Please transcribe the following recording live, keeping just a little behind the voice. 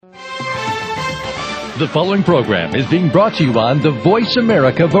The following program is being brought to you on the Voice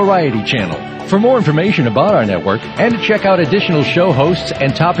America Variety Channel. For more information about our network and to check out additional show hosts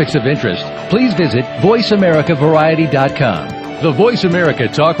and topics of interest, please visit VoiceAmericaVariety.com. The Voice America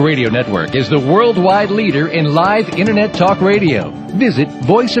Talk Radio Network is the worldwide leader in live Internet talk radio. Visit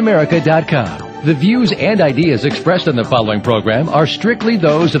VoiceAmerica.com. The views and ideas expressed in the following program are strictly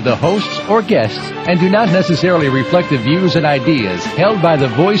those of the hosts or guests and do not necessarily reflect the views and ideas held by the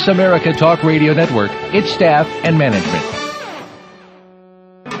Voice America Talk Radio Network, its staff, and management.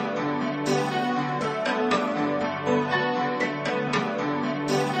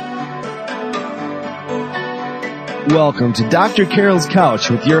 Welcome to Dr. Carol's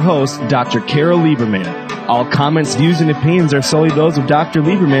Couch with your host, Dr. Carol Lieberman. All comments, views, and opinions are solely those of Dr.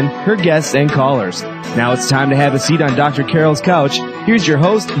 Lieberman, her guests, and callers. Now it's time to have a seat on Dr. Carol's Couch. Here's your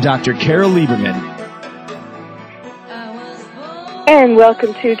host, Dr. Carol Lieberman. And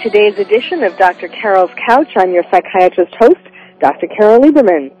welcome to today's edition of Dr. Carol's Couch. I'm your psychiatrist host, Dr. Carol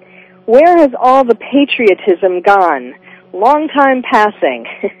Lieberman. Where has all the patriotism gone? Long time passing.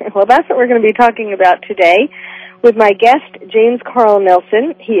 Well, that's what we're going to be talking about today with my guest, James Carl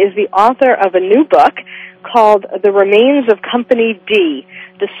Nelson. He is the author of a new book called The Remains of Company D,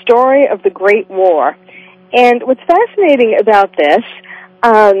 The Story of the Great War. And what's fascinating about this,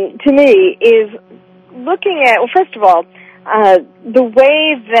 to me, is looking at, well, first of all, the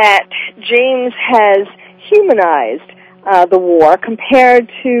way that James has humanized the war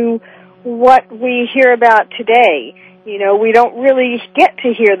compared to what we hear about today. You know, we don't really get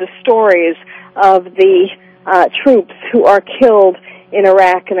to hear the stories of the troops who are killed in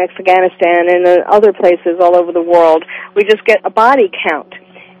Iraq and Afghanistan and in other places all over the world. We just get a body count.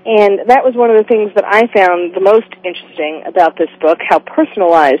 And that was one of the things that I found the most interesting about this book, how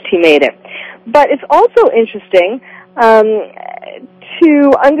personalized he made it. But it's also interesting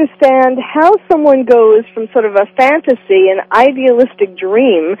to understand how someone goes from sort of a fantasy, an idealistic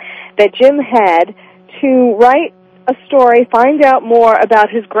dream that Jim had, to write a story, find out more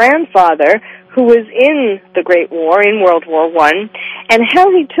about his grandfather, who was in the Great War, in World War I, and how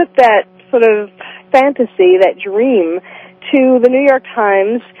he took that sort of fantasy, that dream, to the New York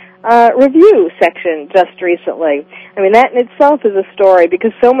Times review section just recently. I mean, that in itself is a story,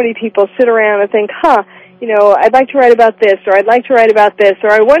 because so many people sit around and think, you know, I'd like to write about this, or I'd like to write about this, or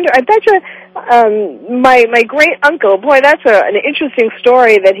I wonder, I bet you my great-uncle, boy, that's an interesting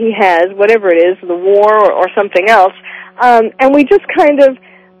story that he has, whatever it is, the war or something else, and we just kind of,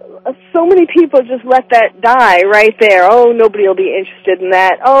 so many people just let that die right there. Oh, nobody will be interested in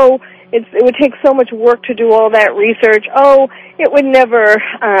that. Oh, it would take so much work to do all that research. Oh, it would never,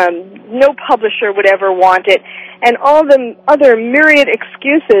 no publisher would ever want it. And all the other myriad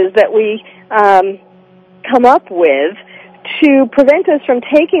excuses that we come up with to prevent us from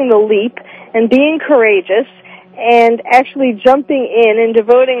taking the leap and being courageous and actually jumping in and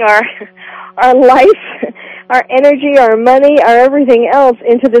devoting our life, our energy, our money, our everything else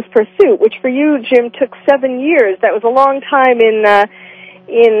into this pursuit, which for you, Jim, took 7 years. That was a long time in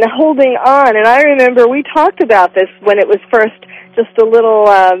holding on. And I remember we talked about this when it was first just a little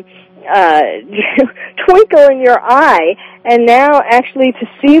twinkle in your eye, and now actually to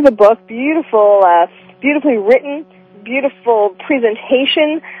see the book, beautifully written, beautiful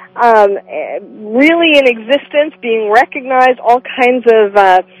presentation, really in existence, being recognized, all kinds of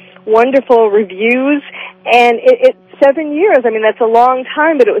wonderful reviews, and it's 7 years. I mean, that's a long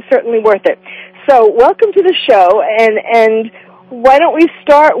time, but it was certainly worth it. So welcome to the show, and why don't we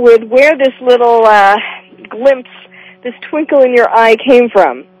start with where this little glimpse, this twinkle in your eye came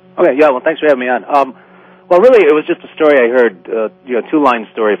from? Okay, yeah, well, thanks for having me on. Well, really, it was just a story I heard, two-line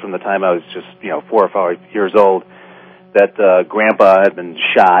story from the time I was just, 4 or 5 years old, that Grandpa had been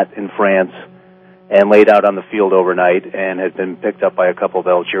shot in France and laid out on the field overnight and had been picked up by a couple of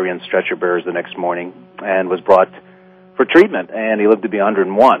Algerian stretcher bearers the next morning and was brought for treatment. And he lived to be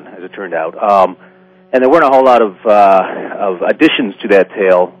 101, as it turned out. And there weren't a whole lot of additions to that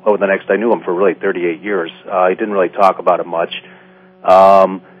tale over the next. I knew him for really 38 years. He didn't really talk about it much. There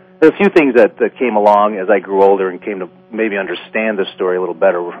are a few things that came along as I grew older and came to maybe understand the story a little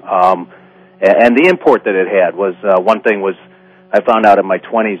better. And the import that it had was, one thing was, I found out in my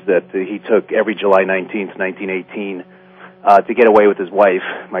 20s that he took every July 19th, 1918, to get away with his wife,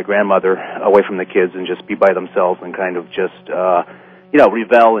 my grandmother, away from the kids and just be by themselves and kind of just,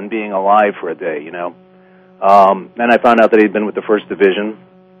 revel in being alive for a day, And I found out that he'd been with the 1st Division.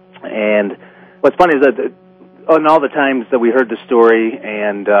 And what's funny is that in all the times that we heard the story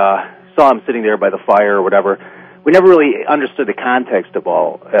and saw him sitting there by the fire or whatever, we never really understood the context at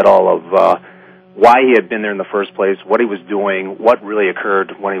all of why he had been there in the first place, what he was doing, what really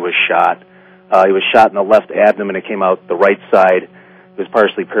occurred when he was shot. He was shot in the left abdomen. It came out the right side. He was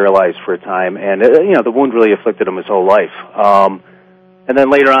partially paralyzed for a time, and the wound really afflicted him his whole life. And then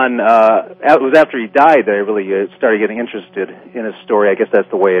later on, it was after he died that I really started getting interested in his story. I guess that's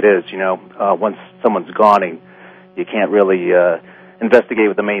the way it is, once someone's gone, you can't really investigate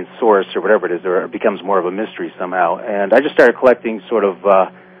with the main source or whatever it is, or it becomes more of a mystery somehow. And I just started collecting sort of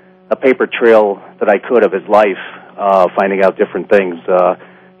a paper trail that I could of his life, finding out different things.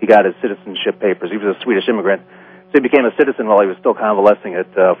 He got his citizenship papers. He was a Swedish immigrant. So he became a citizen while he was still convalescing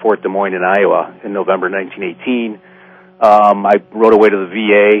at Fort Des Moines in Iowa in November 1918. I rode away to the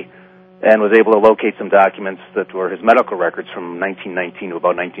VA and was able to locate some documents that were his medical records from 1919 to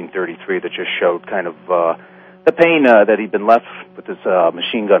about 1933 that just showed kind of the pain that he'd been left with this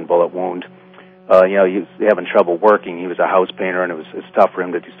machine gun bullet wound. He was having trouble working. He was a house painter, and it was tough for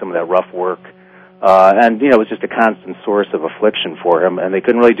him to do some of that rough work. And it was just a constant source of affliction for him, and they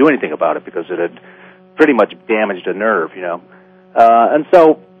couldn't really do anything about it because it had pretty much damaged a nerve, And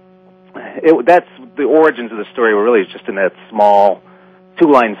so that's the origins of the story were really just in that small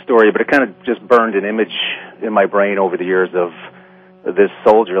two-line story, but it kind of just burned an image in my brain over the years of this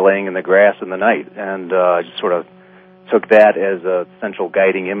soldier laying in the grass in the night, and I just sort of took that as a central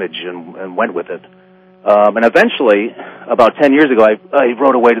guiding image and went with it. And eventually, about 10 years ago, I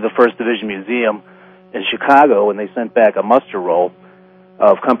rode away to the 1st Division Museum in Chicago, and they sent back a muster roll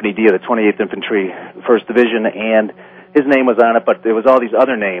of Company D of the 28th Infantry, 1st Division, and his name was on it, but there was all these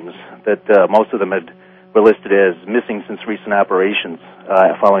other names that most of them were listed as missing since recent operations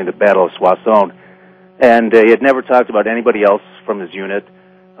following the Battle of Soissons. And he had never talked about anybody else from his unit,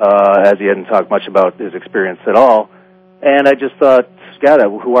 as he hadn't talked much about his experience at all. And I just thought, God,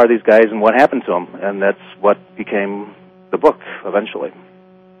 who are these guys and what happened to them? And that's what became the book eventually.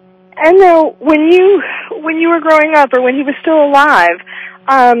 And now, when you were growing up, or when he was still alive,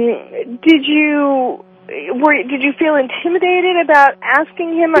 did you feel intimidated about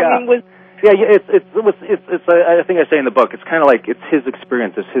asking him? Yeah. I mean, I think I say in the book, it's kind of like it's his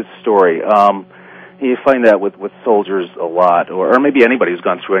experience, it's his story. You find that with soldiers a lot, or maybe anybody who's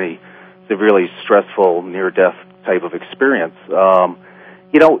gone through any severely stressful, near-death type of experience. You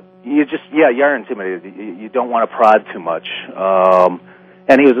are intimidated. You don't want to prod too much.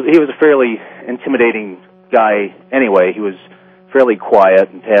 And he was a fairly intimidating guy anyway. He was fairly quiet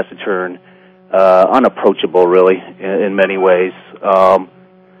and taciturn, unapproachable really in many ways.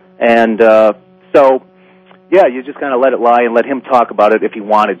 So you just kind of let it lie and let him talk about it if he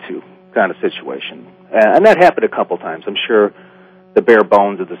wanted to, kind of situation. And that happened a couple times. I'm sure the bare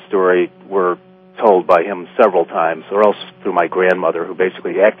bones of the story were told by him several times, or else through my grandmother, who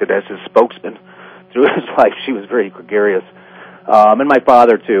basically acted as his spokesman through his life. She was very gregarious. And my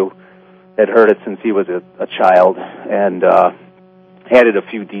father, too, had heard it since he was a child, and added a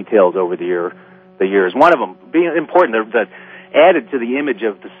few details over the years. One of them, being important, that added to the image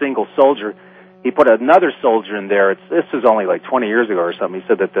of the single soldier, he put another soldier in there. This was only like 20 years ago or something. He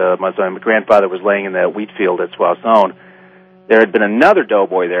said that my grandfather was laying in that wheat field at Soissons. There had been another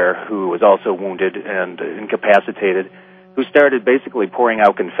doughboy there who was also wounded and incapacitated, who started basically pouring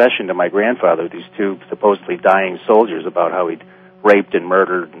out confession to my grandfather, these two supposedly dying soldiers, about how he'd raped and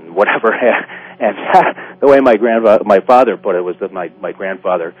murdered and whatever. And the way my father put it was that my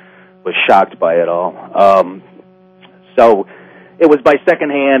grandfather was shocked by it all. So it was by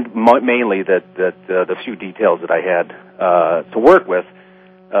secondhand mainly that the few details that I had to work with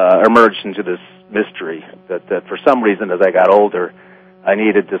emerged into this mystery that for some reason, as I got older, I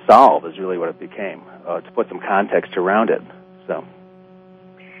needed to solve, is really what it became, to put some context around it. So.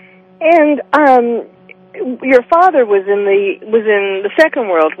 And your father was in the Second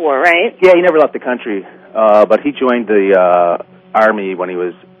World War, right? Yeah, he never left the country, but he joined the Army when he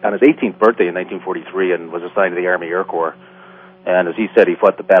was on his 18th birthday in 1943 and was assigned to the Army Air Corps. And as he said, he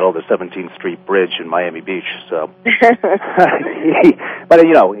fought the Battle of the 17th Street Bridge in Miami Beach. So, but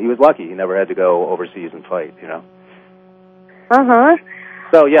he was lucky; he never had to go overseas and fight.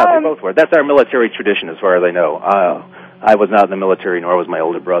 So yeah, they both were. That's our military tradition, as far as I know. I was not in the military, nor was my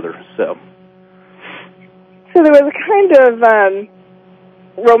older brother. So there was a kind of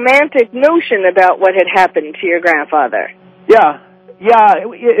romantic notion about what had happened to your grandfather. Yeah,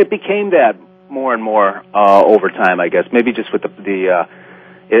 it became that more and more over time, I guess. Maybe just with the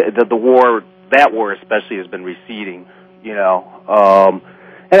war, that war especially has been receding, and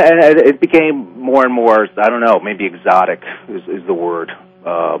it became more and more, I don't know, maybe exotic is the word,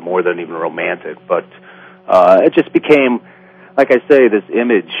 more than even romantic. But it just became, like I say, this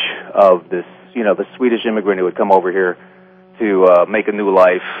image of this, the Swedish immigrant who would come over here to make a new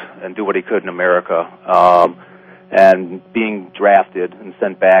life and do what he could in America, and being drafted and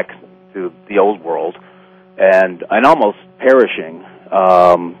sent back to the old world and almost perishing.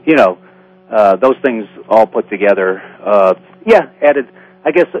 Those things all put together, added,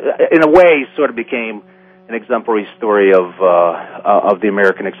 I guess, in a way, sort of became an exemplary story of the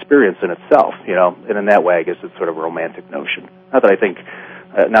American experience in itself, and in that way, I guess it's sort of a romantic notion. Not that I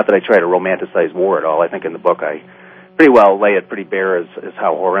try to romanticize war at all. I think in the book I pretty well lay it pretty bare as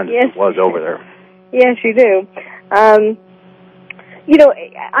how horrendous it was over there. Yes, you do. I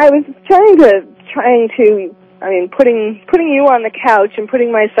was putting you on the couch and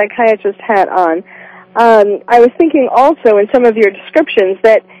putting my psychiatrist hat on. I was thinking also in some of your descriptions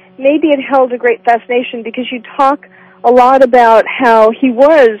that maybe it held a great fascination because you talk a lot about how he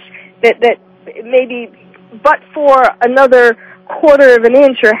was, that maybe but for another quarter of an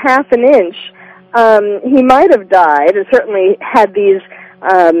inch or half an inch, he might have died, and certainly had these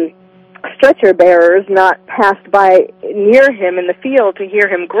stretcher bearers not passed by near him in the field to hear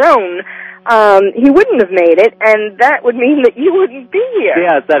him groan, he wouldn't have made it, and that would mean that you wouldn't be here.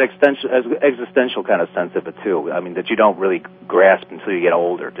 Yeah, it's that existential kind of sense of it, too. I mean, that you don't really grasp until you get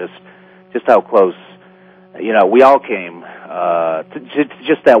older, just how close, we all came to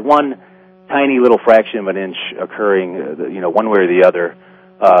just that one tiny little fraction of an inch occurring, one way or the other,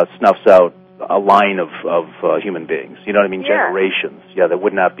 snuffs out a line of human beings. You know what I mean? Yeah. Generations, that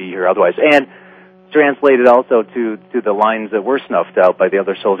would not be here otherwise. And translated also to the lines that were snuffed out by the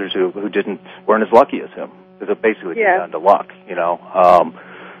other soldiers who weren't as lucky as him. Because it basically came down to luck,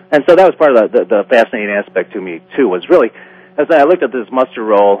 And so that was part of the fascinating aspect to me, too, was really, as I looked at this muster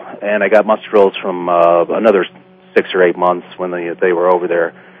roll, and I got muster rolls from another 6 or 8 months when they were over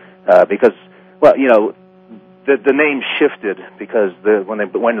there, because, the name shifted because when they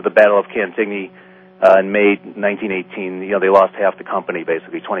went to the Battle of Cantigny in May 1918, they lost half the company,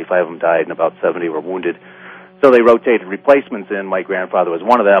 basically. 25 of them died and about 70 were wounded. So they rotated replacements in. My grandfather was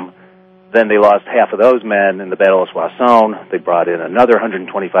one of them. Then they lost half of those men in the Battle of Soissons. They brought in another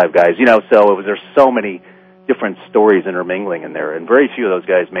 125 guys. So there's so many different stories intermingling in there, and very few of those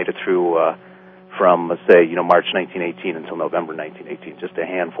guys made it through from, let's say, March 1918 until November 1918, just a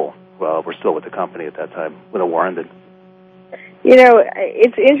handful. Well, we're still with the company at that time when the war ended.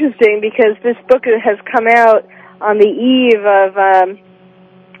 It's interesting because this book has come out on the eve of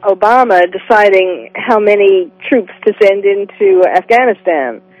Obama deciding how many troops to send into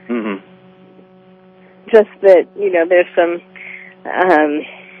Afghanistan. Mm-hmm. Just that, there's some...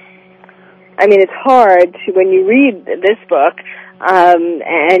 it's hard when you read this book,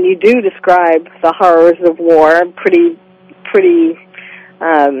 and you do describe the horrors of war pretty.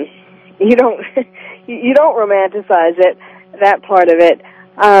 You don't romanticize it, that part of it.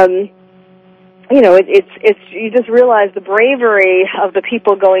 It's you just realize the bravery of the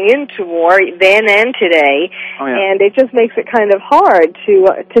people going into war then and today, and it just makes it kind of hard to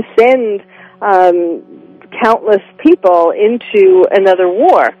send countless people into another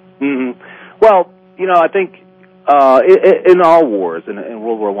war. Mm-hmm. Well, I think in all wars, in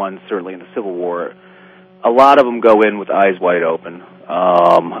World War I, certainly in the Civil War, a lot of them go in with eyes wide open.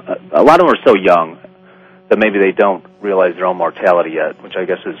 A lot of them are so young that maybe they don't realize their own mortality yet, which I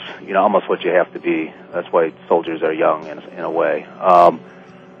guess is almost what you have to be. That's why soldiers are young in a way.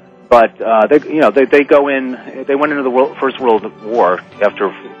 But they go in. They went into the First World War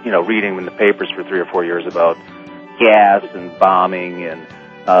after reading in the papers for 3 or 4 years about gas and bombing and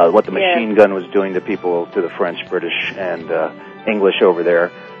what the machine gun was doing to people, to the French, British, and English over there.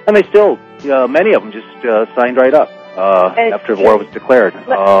 And they still, many of them just signed right up after the war was declared.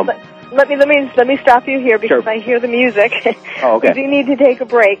 Let me stop you here because I hear the music. Oh, okay. We do need to take a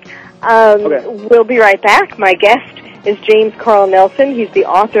break. Okay. We'll be right back. My guest is James Carl Nelson. He's the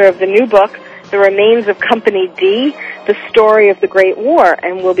author of the new book, The Remains of Company D, The Story of the Great War.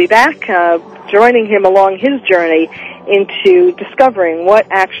 And we'll be back joining him along his journey into discovering what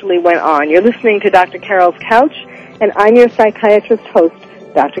actually went on. You're listening to Dr. Carol's Couch, and I'm your psychiatrist host,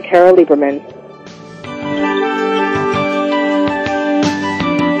 Dr. Carol Lieberman.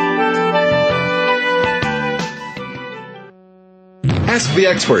 Ask the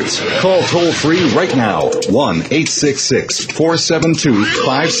experts. Call toll-free right now,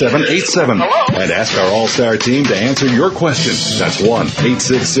 1-866-472-5787. And ask our all-star team to answer your question. That's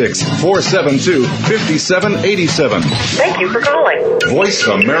 1-866-472-5787. Thank you for calling.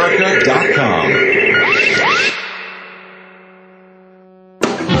 VoiceAmerica.com.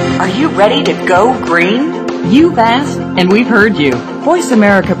 Are you ready to go green? You've asked, and we've heard you. Voice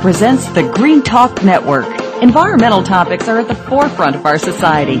America presents the Green Talk Network. Environmental topics are at the forefront of our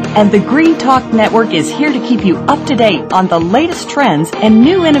society, and the Green Talk Network is here to keep you up to date on the latest trends and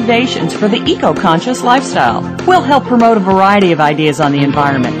new innovations for the eco-conscious lifestyle. We'll help promote a variety of ideas on the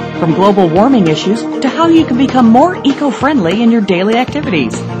environment, from global warming issues to how you can become more eco-friendly in your daily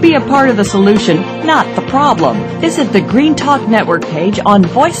activities. Be a part of the solution, not the problem. Visit the Green Talk Network page on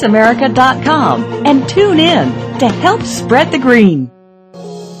voiceamerica.com and tune in to help spread the green.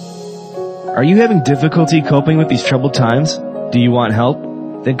 Are you having difficulty coping with these troubled times? Do you want help?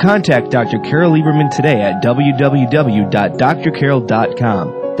 Then contact Dr. Carol Lieberman today at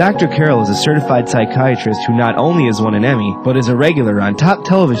www.drcarol.com. Dr. Carol is a certified psychiatrist who not only has won an Emmy, but is a regular on top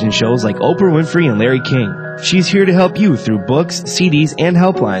television shows like Oprah Winfrey and Larry King. She's here to help you through books, CDs, and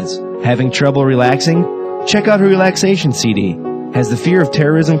helplines. Having trouble relaxing? Check out her relaxation CD. Has the fear of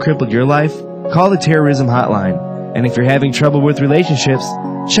terrorism crippled your life? Call the terrorism hotline. And if you're having trouble with relationships,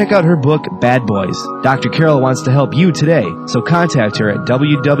 check out her book, Bad Boys. Dr. Carol wants to help you today, so contact her at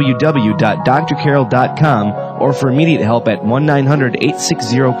www.drcarol.com or for immediate help at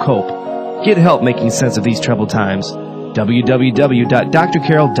 1-900-860-COPE. Get help making sense of these troubled times.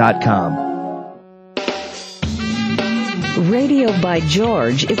 www.drcarol.com. Radio by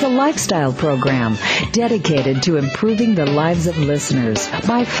George is a lifestyle program dedicated to improving the lives of listeners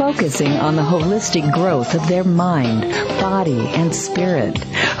by focusing on the holistic growth of their mind, body, and spirit.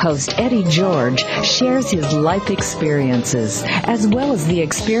 Host Eddie George shares his life experiences as well as the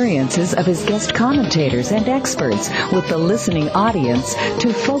experiences of his guest commentators and experts with the listening audience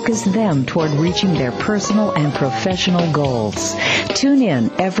to focus them toward reaching their personal and professional goals. Tune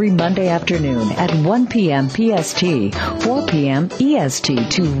in every Monday afternoon at 1 p.m. PST, 4 p.m. EST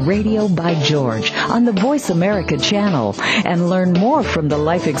to Radio by George on the Voice America channel and learn more from the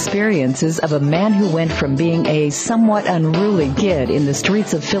life experiences of a man who went from being a somewhat unruly kid in the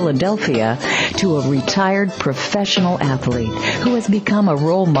streets of Philadelphia to a retired professional athlete who has become a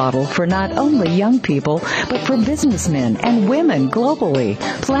role model for not only young people but for businessmen and women globally.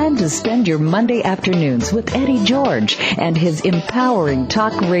 Plan to spend your Monday afternoons with Eddie George and his empowering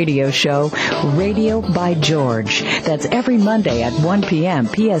talk radio show, Radio by George. That's every Monday at 1 p.m.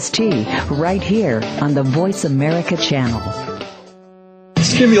 PST, right here on the Voice America channel.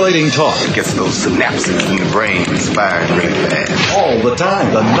 Stimulating talk. It gets those synapses in the brain firing really fast. All the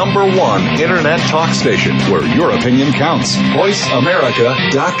time. The #1 Internet talk station where your opinion counts.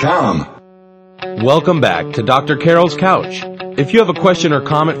 VoiceAmerica.com. Welcome back to Dr. Carol's Couch. If you have a question or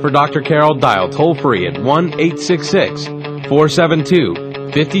comment for Dr. Carol, dial toll-free at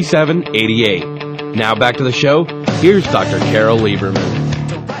 1-866-472-5788. Now back to the show. Here's Dr. Carol Lieberman.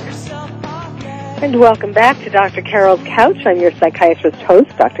 And welcome back to Dr. Carol's Couch. I'm your psychiatrist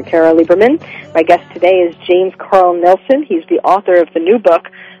host, Dr. Carol Lieberman. My guest today is James Carl Nelson. He's the author of the new book,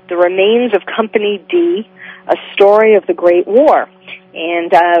 The Remains of Company D, A Story of the Great War.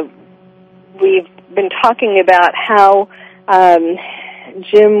 And we've been talking about how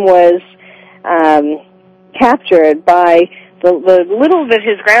Jim was captured by the little that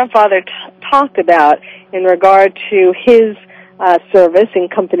his grandfather talked about in regard to his service in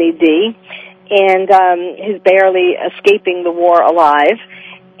Company D and his barely escaping the war alive,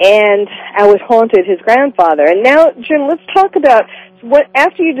 and how it haunted his grandfather. And now, Jim, let's talk about what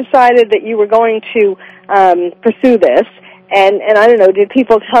after you decided that you were going to pursue this, and I don't know, did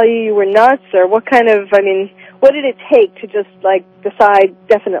people tell you were nuts, or what kind of, what did it take to just, decide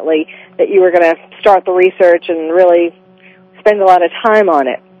definitely that you were going to start the research and really spend a lot of time on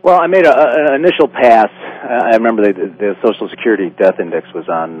it? Well, I made an initial pass. I remember the Social Security Death Index was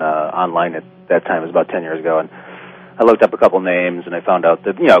online at that time. It was about 10 years ago, and I looked up a couple names, and I found out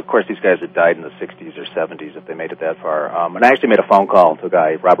that, of course, these guys had died in the 60s or 70s if they made it that far. And I actually made a phone call to a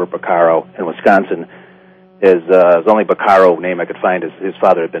guy, Robert Baccaro, in Wisconsin. His only Baccaro name I could find is his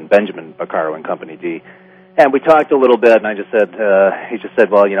father had been Benjamin Baccaro in Company D. And we talked a little bit, and I just said, he just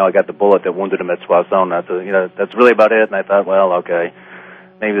said, well, I got the bullet that wounded him at Soissons. That's really about it. And I thought, well, okay,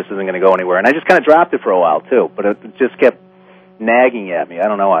 maybe this isn't going to go anywhere. And I just kind of dropped it for a while, too. But it just kept nagging at me. I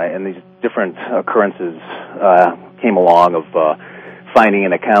don't know why. And these different occurrences came along of finding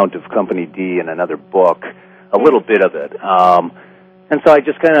an account of Company D in another book, a little bit of it. And so I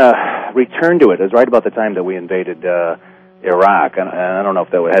just kind of returned to it. It was right about the time that we invaded Iraq. And I don't know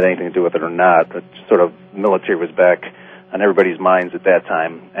if that had anything to do with it or not, but sort of military was back on everybody's minds at that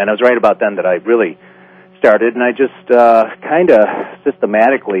time. And it was right about then that I really started, and I just kind of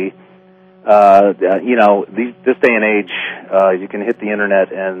systematically, this day and age, you can hit the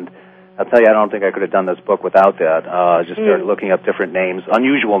internet, and I'll tell you, I don't think I could have done this book without that. Just started looking up different names,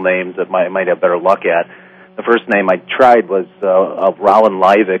 unusual names that might have better luck at. The first name I tried was of Roland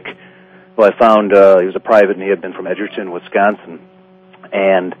Leivik, who I found, he was a private, and he had been from Edgerton, Wisconsin.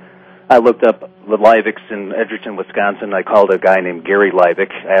 And I looked up the Leiviks in Edgerton, Wisconsin. I called a guy named Gary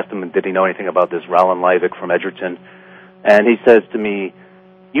Leivik. I asked him, did he know anything about this Rollin Leivik from Edgerton? And he says to me,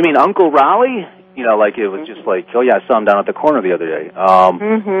 "You mean Uncle Raleigh?" You know, like it was just like, "Oh yeah, I saw him down at the corner the other day."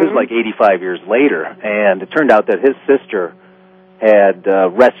 This was like 85 years later, and it turned out that his sister had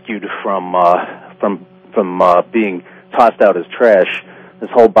rescued from being tossed out as trash this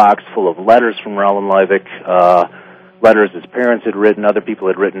whole box full of letters from Rollin Leivik, letters his parents had written, other people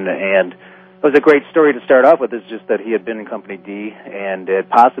had written, and it was a great story to start off with. It's just that he had been in Company D and had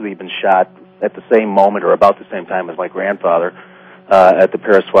possibly been shot at the same moment or about the same time as my grandfather at the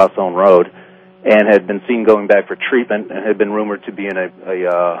Paris-Soissons Road, and had been seen going back for treatment and had been rumored to be in a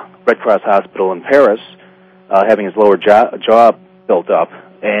Red Cross hospital in Paris, having his lower jaw built up,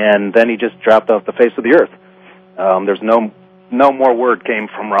 and then he just dropped off the face of the earth. There's no more word came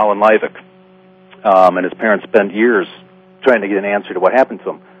from Rollin Leivik, and his parents spent years trying to get an answer to what happened to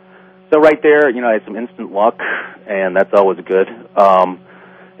him. So right there, you know, I had some instant luck, and that's always good.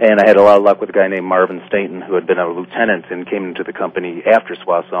 And I had a lot of luck with a guy named Marvin Stainton, who had been a lieutenant and came into the company after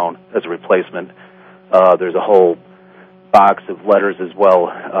Soissons as a replacement. There's a whole box of letters as well,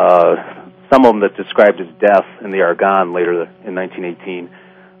 some of them that described his death in the Argonne later in 1918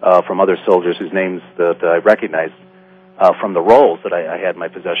 from other soldiers whose names that I recognized from the rolls that I had in my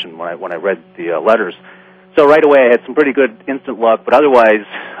possession when I read the letters. So right away I had some pretty good instant luck, but otherwise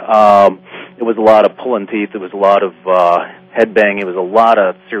it was a lot of pulling teeth. It was a lot of headbanging. It was a lot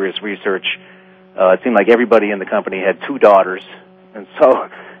of serious research. It seemed like everybody in the company had two daughters, and so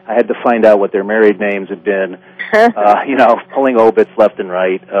I had to find out what their married names had been, you know, pulling obits left and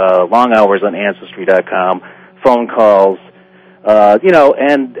right, long hours on Ancestry.com, phone calls, you know,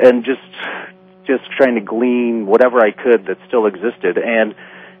 and just trying to glean whatever I could that still existed. And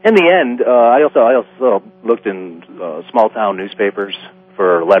in the end, I also looked in small-town newspapers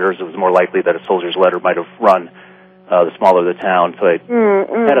for letters. It was more likely that a soldier's letter might have run the smaller the town. So I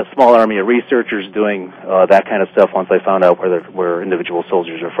had a small army of researchers doing that kind of stuff once I found out where individual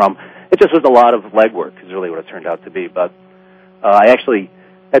soldiers are from. It just was a lot of legwork is really what it turned out to be. But I actually,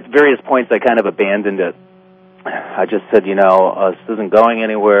 at various points, I kind of abandoned it. I just said, you know, this isn't going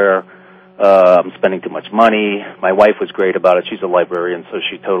anywhere. I'm spending too much money. My wife was great about it. She's a librarian, so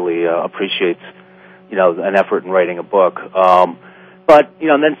she totally appreciates, you know, an effort in writing a book. But, you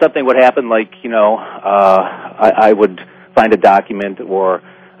know, and then something would happen, like, you know, I would find a document, or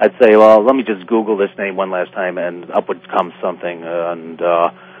I'd say, well, let me just Google this name one last time, and up would come something, and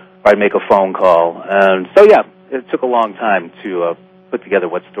I'd make a phone call. And so, yeah, it took a long time to put together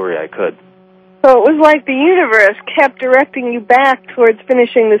what story I could. So it was like the universe kept directing you back towards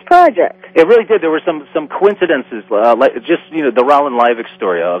finishing this project. It really did. There were some coincidences, like just, you know, the Rollin Leivik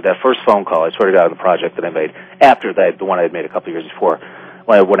story of that first phone call I sort of got on the project that I made after the one I had made a couple of years before,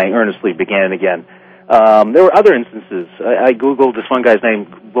 when I earnestly began again. There were other instances. I Googled this one guy's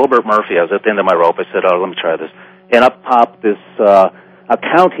name, Wilbert Murphy. I was at the end of my rope. I said, let me try this. And up popped this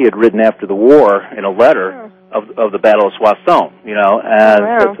account he had written after the war in a letter of the Battle of Soissons, you know.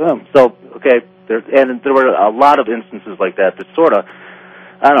 And so, okay, there were a lot of instances like that sort of,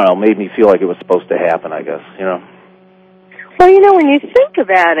 I don't know, made me feel like it was supposed to happen, I guess, you know. Well, you know, when you think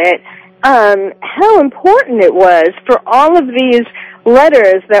about it, how important it was for all of these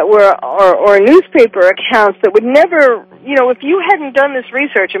letters that were, or newspaper accounts that would never, you know, if you hadn't done this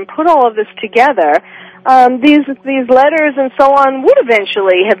research and put all of this together, these letters and so on would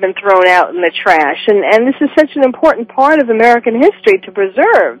eventually have been thrown out in the trash. And this is such an important part of American history to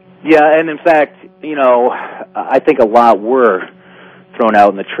preserve. Yeah, and in fact, you know, I think a lot were thrown out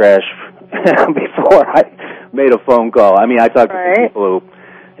in the trash before I made a phone call. I mean, I talked to people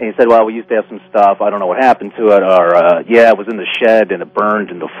and he said, well, we used to have some stuff, I don't know what happened to it, or, yeah, it was in the shed and it burned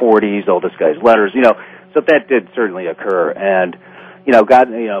in the 40s, all this guy's letters, you know. So that did certainly occur. And, you know, God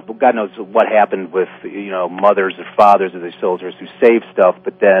knows what happened with, you know, mothers or fathers of these soldiers who saved stuff,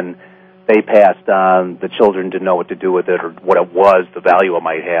 but then they passed on, the children didn't know what to do with it or what it was, the value it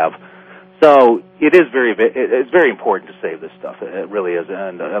might have. So it's very important to save this stuff. It really is.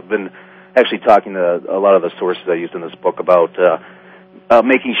 And I've been actually talking to a lot of the sources I used in this book about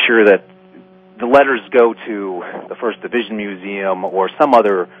making sure that the letters go to the 1st Division Museum or some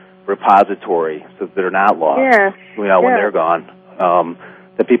other repository so that they're not lost, you know, when they're gone.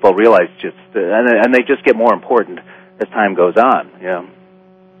 That people realize and they just get more important as time goes on, you know.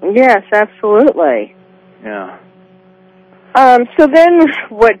 Yes, absolutely. Yeah. So then,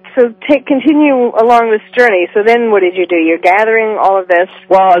 continue along this journey. So then, what did you do? You're gathering all of this.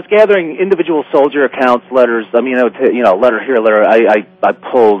 Well, I was gathering individual soldier accounts, letters. I mean, letter here, letter. I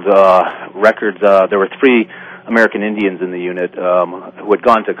pulled records. There were 3 American Indians in the unit who had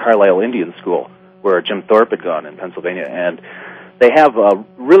gone to Carlisle Indian School, where Jim Thorpe had gone in Pennsylvania, and they have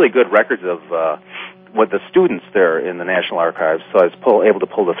really good records of what the students there in the National Archives. So I was able to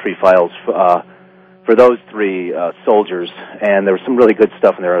pull the 3 files for those 3 soldiers, and there was some really good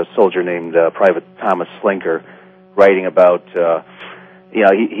stuff in there. A soldier named Private Thomas Slinker writing about,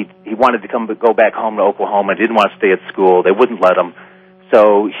 he wanted to go back home to Oklahoma, didn't want to stay at school. They wouldn't let him,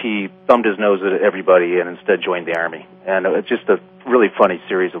 so he thumbed his nose at everybody and instead joined the Army. And it's just a really funny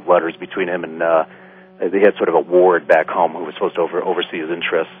series of letters between him and they had sort of a ward back home who was supposed to oversee his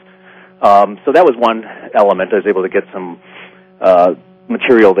interests. So that was one element. I was able to get some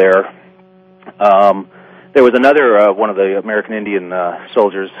material there. There was another one of the American Indian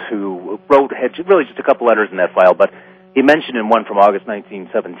soldiers who had really just a couple letters in that file, but he mentioned in one from August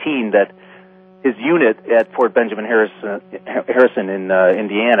 1917 that his unit at Fort Benjamin Harrison in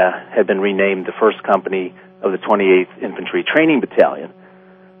Indiana had been renamed the 1st Company of the 28th Infantry Training Battalion.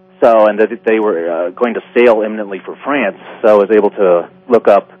 So, and that they were going to sail imminently for France. So I was able to look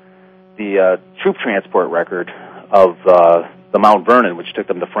up the troop transport record of the Mount Vernon, which took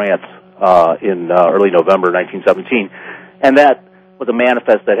them to France in early November 1917, and that was a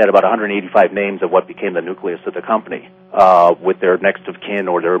manifest that had about 185 names of what became the nucleus of the company, with their next of kin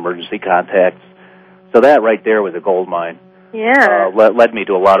or their emergency contacts. So that right there was a gold mine. Yeah. Led me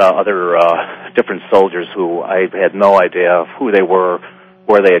to a lot of other different soldiers who I had no idea who they were,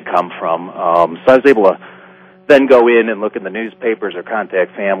 where they had come from. So I was able to then go in and look in the newspapers or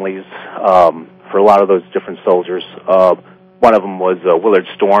contact families for a lot of those different soldiers. One of them was Willard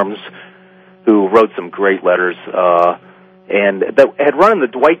Storms, who wrote some great letters, and that had run in the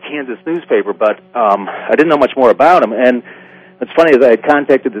Dwight, Kansas newspaper, but I didn't know much more about him. And it's funny, as I had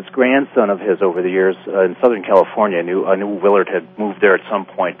contacted this grandson of his over the years in Southern California. I knew Willard had moved there at some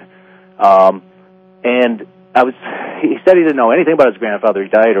point. And he said he didn't know anything about his grandfather. He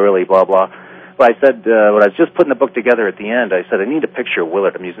died early, blah, blah. But I said, when I was just putting the book together at the end, I said, I need a picture of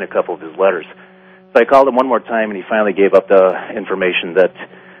Willard. I'm using a couple of his letters. So I called him one more time, and he finally gave up the information that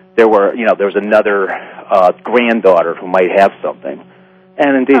there was another granddaughter who might have something.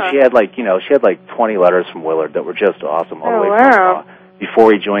 And indeed, she had like 20 letters from Willard that were just awesome all the way from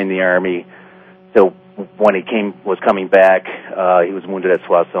before he joined the Army. So when he was coming back, he was wounded at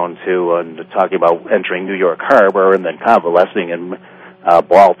Soissons too, and talking about entering New York Harbor and then convalescing in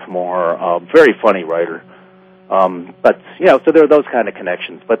Baltimore. Very funny writer. But so there are those kind of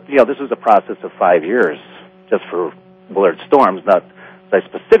connections. But this was a process of 5 years just for Willard Storms. Not I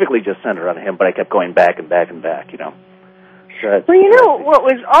specifically just centered on him, but I kept going back and back and back. Well, what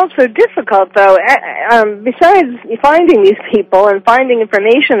was also difficult, though, besides finding these people and finding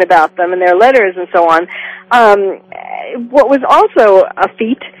information about them and their letters and so on, what was also a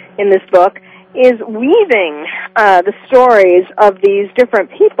feat in this book is weaving the stories of these different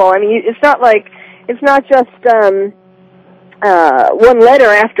people. I mean, it's not just one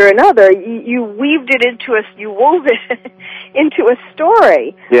letter after another. You wove it into a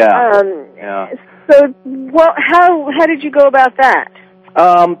story. Yeah. So, how did you go about that?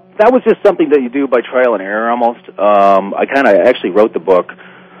 That was just something that you do by trial and error, almost. I kind of actually wrote the book.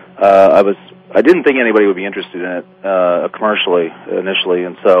 I didn't think anybody would be interested in it commercially initially,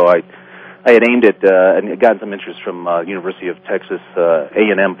 and so I had aimed it and gotten some interest from University of Texas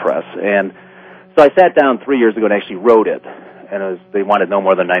A&M Press, and so I sat down 3 years ago and actually wrote it, and they wanted no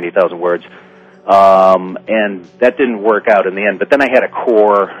more than 90,000 words, and that didn't work out in the end. But then I had a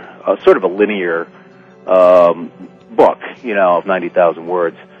core, sort of a linear book, of 90,000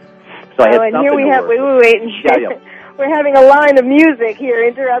 words. So I had and here we have, we're having a line of music here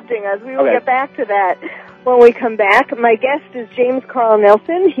interrupting us. We will get back to that when we come back. My guest is James Carl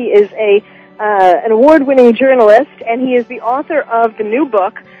Nelson. He is an award-winning journalist, and he is the author of the new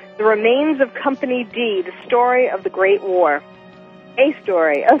book, The Remains of Company D, The Story of the Great War. A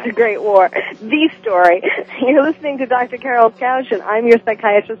story of the Great War. The story. You're listening to Dr. Carol's Couch, and I'm your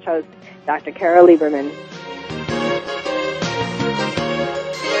psychiatrist host, Dr. Carol Lieberman.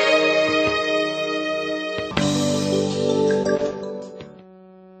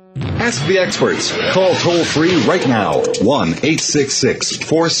 Ask the experts. Call toll-free right now,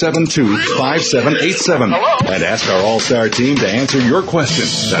 1-866-472-5787. And ask our All-Star team to answer your question.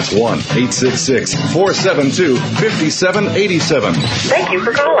 That's 1-866-472-5787. Thank you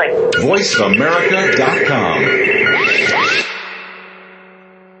for calling. VoiceAmerica.com.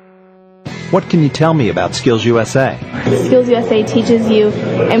 What can you tell me about Skills USA? Skills USA teaches you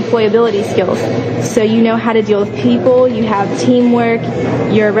employability skills. So you know how to deal with people, you have teamwork,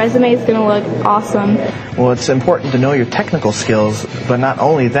 your resume is going to look awesome. Well, it's important to know your technical skills, but not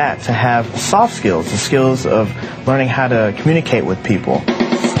only that, to have soft skills, the skills of learning how to communicate with people.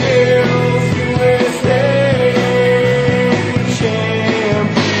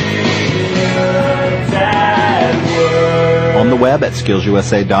 On the web at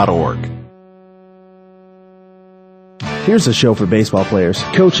skillsusa.org. Here's a show for baseball players,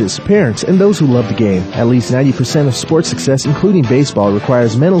 coaches, parents, and those who love the game. At least 90% of sports success, including baseball,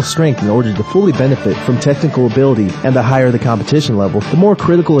 requires mental strength in order to fully benefit from technical ability, and the higher the competition level, the more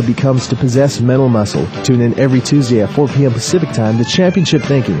critical it becomes to possess mental muscle. Tune in every Tuesday at 4 p.m. Pacific Time to Championship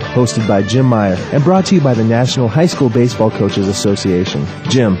Thinking, hosted by Jim Meyer, and brought to you by the National High School Baseball Coaches Association.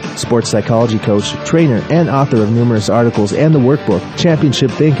 Jim, sports psychology coach, trainer, and author of numerous articles and the workbook, Championship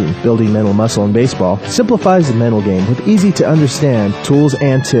Thinking, Building Mental Muscle in Baseball, simplifies the mental game with easy to understand tools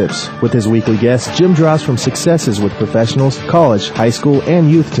and tips. With his weekly guests, Jim draws from successes with professionals, college, high school, and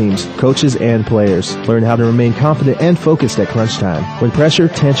youth teams, coaches, and players. Learn how to remain confident and focused at crunch time, when pressure,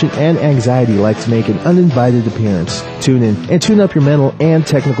 tension, and anxiety like to make an uninvited appearance. Tune in and tune up your mental and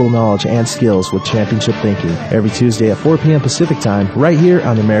technical knowledge and skills with Championship Thinking every Tuesday at 4 p.m. Pacific Time, right here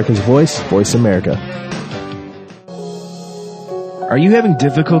on America's Voice, Voice America. Are you having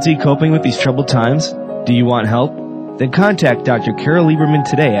difficulty coping with these troubled times? Do you want help? Then contact Dr. Carol Lieberman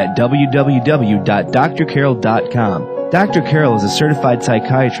today at www.drcarol.com. Dr. Carol is a certified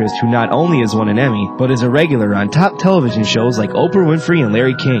psychiatrist who not only has won an Emmy, but is a regular on top television shows like Oprah Winfrey and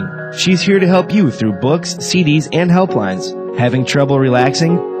Larry King. She's here to help you through books, CDs, and helplines. Having trouble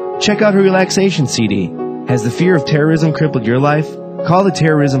relaxing? Check out her relaxation CD. Has the fear of terrorism crippled your life? Call the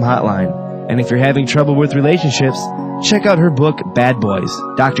terrorism hotline. And if you're having trouble with relationships, check out her book, Bad Boys.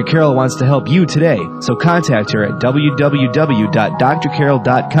 Dr. Carol wants to help you today, so contact her at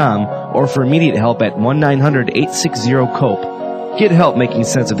www.drcarol.com or for immediate help at 1-900-860-COPE. Get help making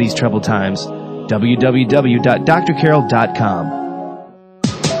sense of these troubled times.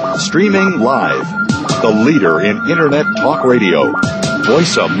 www.drcarol.com. Streaming live. The leader in Internet talk radio.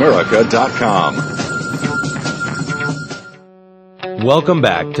 VoiceAmerica.com. Welcome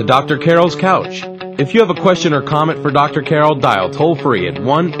back to Dr. Carol's Couch. If you have a question or comment for Dr. Carol, dial toll-free at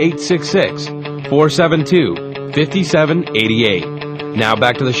 1-866-472-5788. Now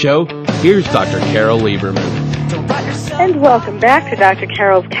back to the show. Here's Dr. Carol Lieberman. And welcome back to Dr.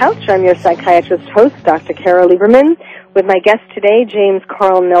 Carol's Couch. I'm your psychiatrist host, Dr. Carol Lieberman, with my guest today, James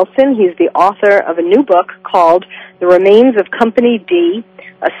Carl Nelson. He's the author of a new book called The Remains of Company D,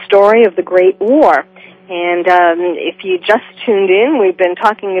 A Story of the Great War. And if you just tuned in, we've been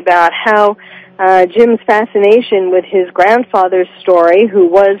talking about how Jim's fascination with his grandfather's story, who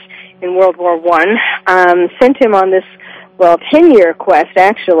was in World War I, sent him on this, 10-year quest,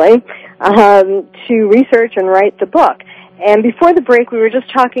 actually, to research and write the book. And before the break, we were just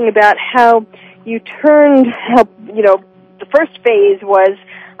talking about how you turned, the first phase was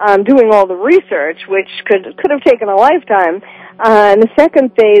doing all the research, which could have taken a lifetime. And the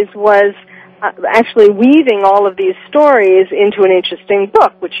second phase was actually weaving all of these stories into an interesting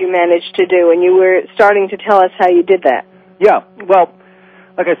book, which you managed to do, and you were starting to tell us how you did that. Yeah, well,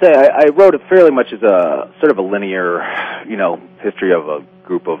 like I say, I wrote it fairly much as a sort of a linear, history of a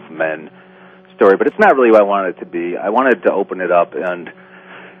group of men story, but it's not really what I wanted it to be. I wanted to open it up and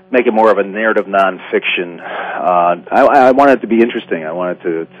make it more of a narrative nonfiction. I wanted it to be interesting. I wanted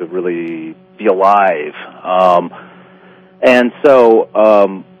to really be alive. And so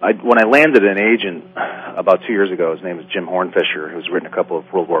when I landed an agent about 2 years ago, his name is Jim Hornfisher, who's written a couple of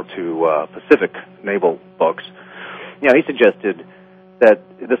World War II Pacific naval books. He suggested that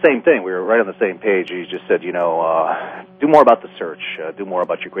the same thing. We were right on the same page. He just said, do more about the search, do more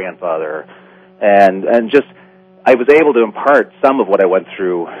about your grandfather, and just I was able to impart some of what I went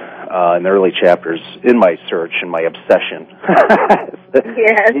through in the early chapters in my search and my obsession.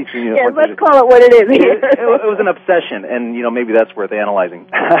 Yes, let's call it what it is. It was an obsession, and maybe that's worth analyzing.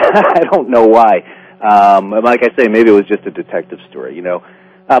 I don't know why. Like I say, maybe it was just a detective story,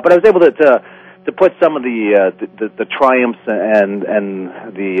 But I was able to put some of the triumphs and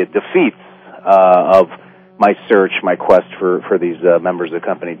the defeats of my search, my quest for these members of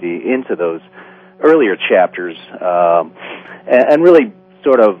Company D into those earlier chapters, and really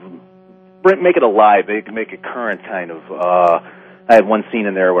sort of make it alive, make it current kind of. I had one scene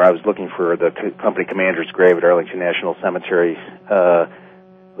in there where I was looking for the company commander's grave at Arlington National Cemetery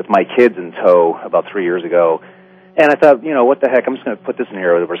with my kids in tow about 3 years ago. And I thought, what the heck, I'm just going to put this in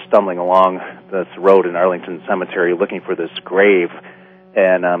here. We're stumbling along this road in Arlington Cemetery looking for this grave,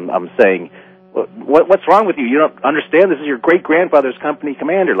 and I'm saying, what's wrong with you? You don't understand this is your great-grandfather's company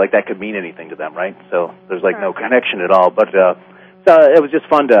commander. Like, that could mean anything to them, right? So there's, like, no connection at all. But so it was just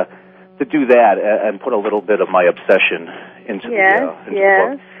fun to do that and put a little bit of my obsession into the book.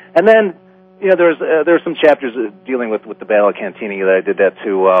 And then, there were some chapters dealing with the Battle of Cantigny that I did that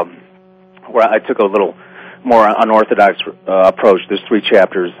too, where I took a little more unorthodox approach. There's 3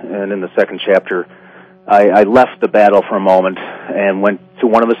 chapters, and in the second chapter, I left the battle for a moment and went to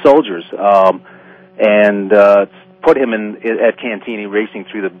one of the soldiers and put him at Cantigny, racing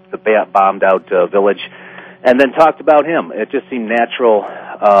through the bombed-out village, and then talked about him. It just seemed natural,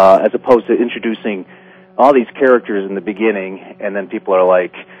 as opposed to introducing all these characters in the beginning, and then people are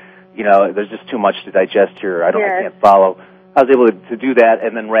like, there's just too much to digest here. I can't follow. I was able to do that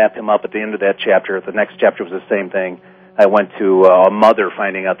and then wrap him up at the end of that chapter. The next chapter was the same thing. I went to a mother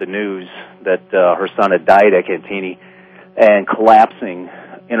finding out the news that her son had died at Cantigny and collapsing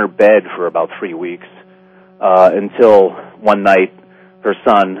in her bed for about 3 weeks until one night her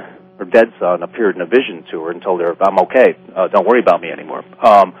dead son, appeared in a vision to her and told her, I'm okay, don't worry about me anymore.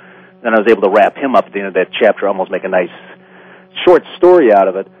 Then I was able to wrap him up at the end of that chapter, almost make a nice short story out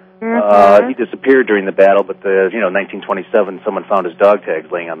of it. He disappeared during the battle, but 1927, someone found his dog tags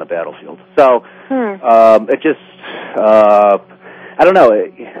laying on the battlefield. So it just, I don't know.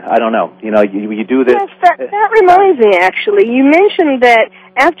 You do this. Yes, that reminds me, actually. You mentioned that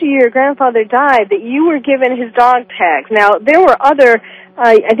after your grandfather died, that you were given his dog tags. Now, there were other,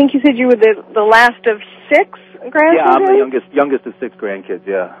 I think you said you were the last of 6 grandchildren? Yeah, I'm the youngest of 6 grandkids,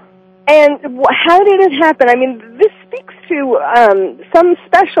 yeah. And how did it happen? I mean, this speaks to some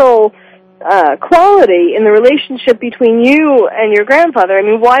special quality in the relationship between you and your grandfather. I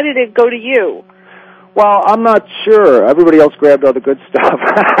mean, why did it go to you? Well, I'm not sure. Everybody else grabbed all the good stuff.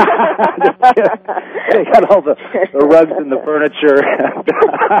 They got all the rugs and the furniture.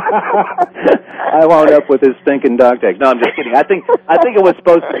 I wound up with his stinking dog tags. No, I'm just kidding. I think it was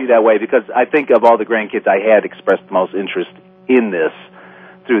supposed to be that way because I think of all the grandkids I had expressed the most interest in this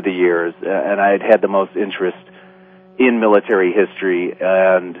through the years, and I had the most interest in military history,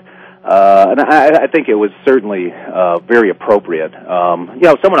 and I think it was certainly very appropriate.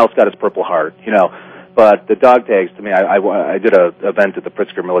 Someone else got his Purple Heart, but the dog tags, to me, I did an event at the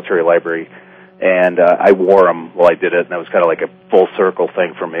Pritzker Military Library, and I wore them while I did it, and that was kind of like a full circle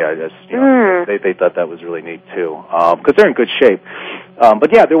thing for me. I just, they thought that was really neat too, because they're in good shape.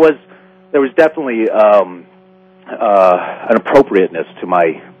 But yeah, there was definitely an appropriateness to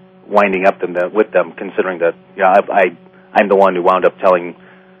my winding up with them, considering that I'm the one who wound up telling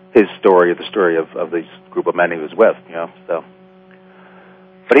his story, the story of this group of men he was with. So.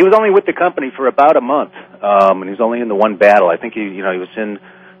 But he was only with the company for about a month, and he was only in the one battle. I think he was in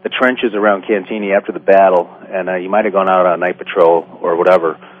the trenches around Cantigny after the battle, and he might have gone out on a night patrol or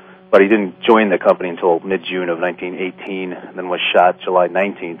whatever. But he didn't join the company until mid-June of 1918, and then was shot July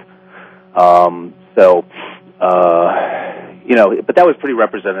 19th. But that was pretty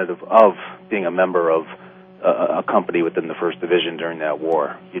representative of being a member of a company within the 1st Division during that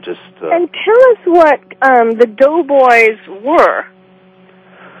war. And tell us what the Doughboys were.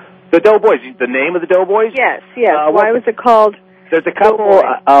 The Doughboys, the name of the Doughboys? Yes. Why was it called? There's a couple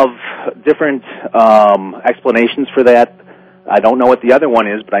of different explanations for that. I don't know what the other one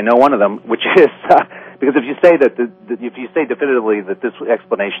is, but I know one of them, which is because if you say definitively that this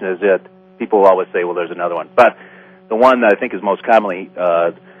explanation is it, people will always say, well, there's another one. But the one that I think is most commonly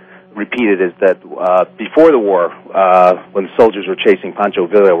repeated is that before the war, when soldiers were chasing Pancho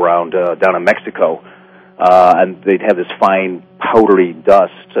Villa around down in Mexico, and they'd have this fine powdery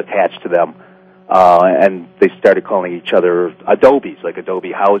dust attached to them, and they started calling each other adobes, like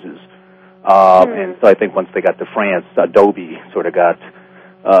adobe houses. And so I think once they got to France, adobe sort of got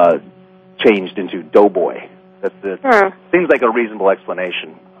changed into doughboy. Seems like a reasonable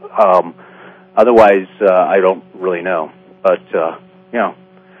explanation. Otherwise, I don't really know. But,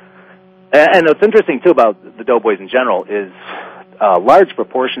 And what's interesting, too, about the Doughboys in general is a large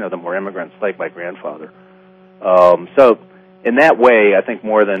proportion of them were immigrants, like my grandfather. So in that way, I think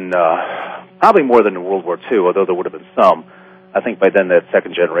probably more than in World War II, although there would have been some. I think by then that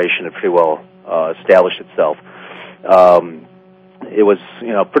second generation had pretty well established itself. It was,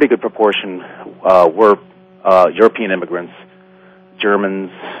 a pretty good proportion were European immigrants,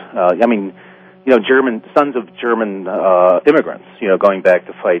 Germans. Sons of German immigrants, going back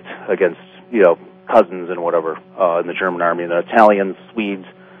to fight against, cousins and whatever in the German army, and the Italians, Swedes,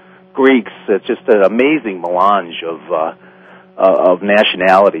 Greeks. It's just an amazing melange of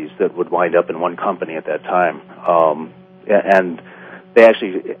nationalities that would wind up in one company at that time. And they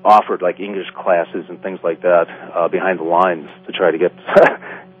actually offered like English classes and things like that behind the lines to try to get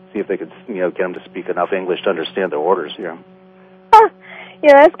see if they could, get them to speak enough English to understand their orders. Yeah,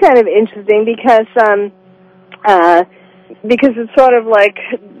 that's kind of interesting because it's sort of like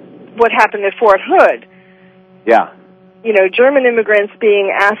what happened at Fort Hood. Yeah. German immigrants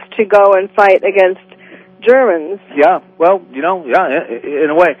being asked to go and fight against Germans. Yeah, well, in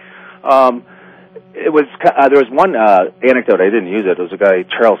a way. It was there was one anecdote. I didn't use it. It was a guy,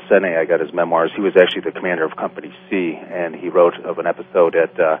 Charles Sene. I got his memoirs. He was actually the commander of Company C, and he wrote of an episode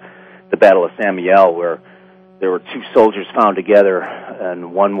at the Battle of San Miguel where there were two soldiers found together,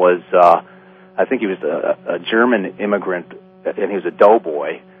 and one was, I think he was a German immigrant, and he was a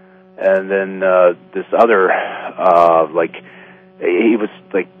doughboy, and then this other, he was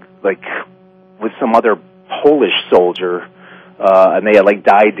like with some other Polish soldier. And they had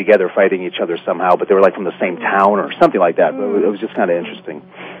died together fighting each other somehow, but they were from the same town or something like that. It was just kind of interesting.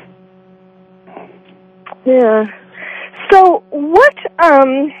 Yeah. So what,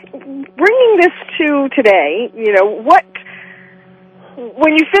 bringing this to today,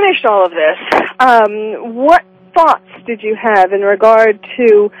 when you finished all of this, what thoughts did you have in regard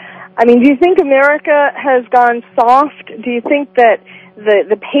to, do you think America has gone soft? Do you think that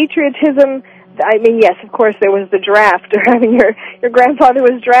the patriotism, yes, of course, there was the draft. Your grandfather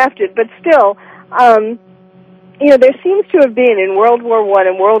was drafted, but still, there seems to have been in World War I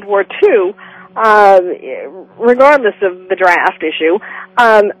and World War II, regardless of the draft issue,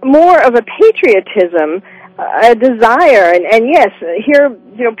 more of a patriotism, a desire, and yes, here,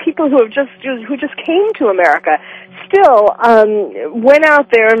 people who just came to America still went out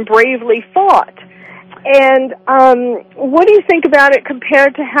there and bravely fought. And what do you think about it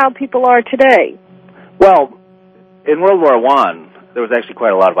compared to how people are today? Well, in World War I, there was actually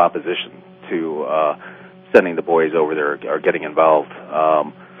quite a lot of opposition to sending the boys over there or getting involved.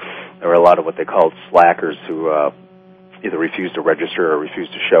 There were a lot of what they called slackers who either refused to register or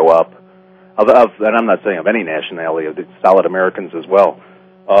refused to show up. And I'm not saying of any nationality, of the solid Americans as well.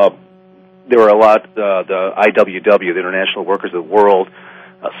 There were a lot, the IWW, the International Workers of the World,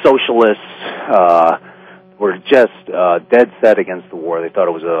 socialists, were just dead set against the war. They thought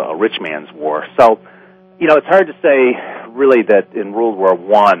it was a rich man's war. So, it's hard to say really that in World War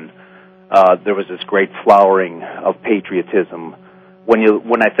I there was this great flowering of patriotism.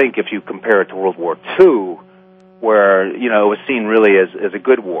 When I think if you compare it to World War II, where it was seen really as a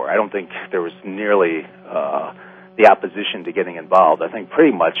good war, I don't think there was nearly the opposition to getting involved. I think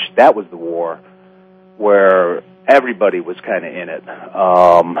pretty much that was the war where everybody was kind of in it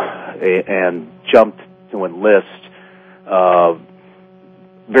and jumped to enlist.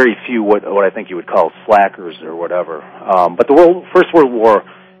 Very few what I think you would call slackers or whatever. But the First World War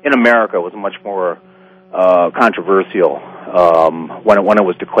in America was much more controversial when it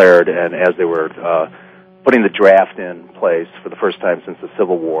was declared and as they were putting the draft in place for the first time since the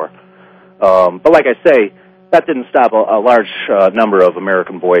Civil War. But like I say, that didn't stop a large number of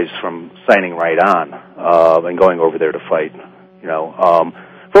American boys from signing right on and going over there to fight.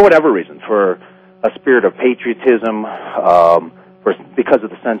 For whatever reason, for a spirit of patriotism, because of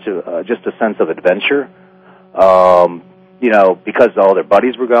the sense of just a sense of adventure, because all their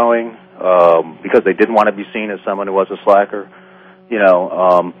buddies were going, because they didn't want to be seen as someone who was a slacker,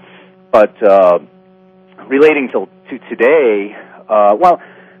 But relating to today,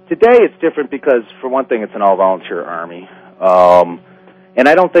 today it's different because for one thing, it's an all-volunteer army, and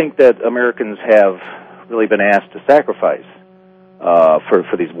I don't think that Americans have really been asked to sacrifice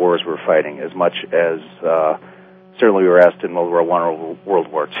for these wars we're fighting as much as certainly we were asked in World War I or World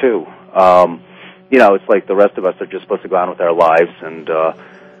War II. It's like the rest of us are just supposed to go on with our lives and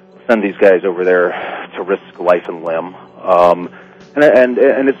send these guys over there to risk life and limb.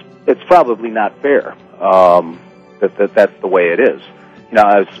 And it's probably not fair that's the way it is.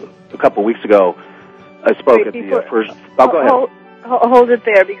 A couple of weeks ago, I spoke at the first. Go ahead. Hold it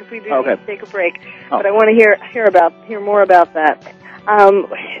there because we do need to take a break. But I want to hear more about that.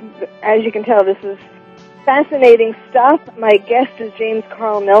 As you can tell, this is fascinating stuff. My guest is James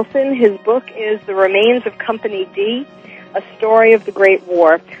Carl Nelson. His book is The Remains of Company D, A Story of the Great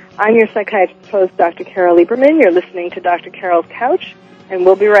War. I'm your psychiatrist host, Dr. Carol Lieberman. You're listening to Dr. Carol's Couch, and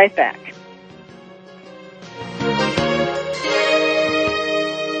we'll be right back.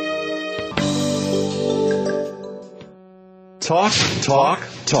 Talk, talk,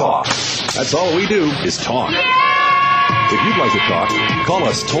 talk. That's all we do is talk. If you'd like to talk, call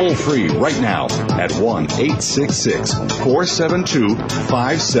us toll-free right now at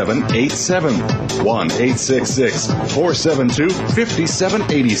 1-866-472-5787.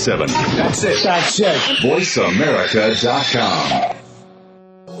 1-866-472-5787. That's it. VoiceAmerica.com.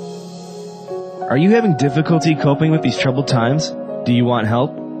 Are you having difficulty coping with these troubled times? Do you want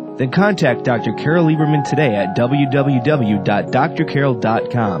help? Then contact Dr. Carol Lieberman today at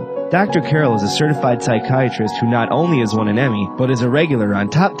www.drcarol.com. Dr. Carol is a certified psychiatrist who not only has won an Emmy, but is a regular on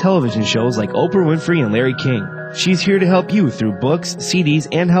top television shows like Oprah Winfrey and Larry King. She's here to help you through books, CDs,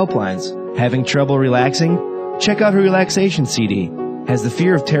 and helplines. Having trouble relaxing? Check out her relaxation CD. Has the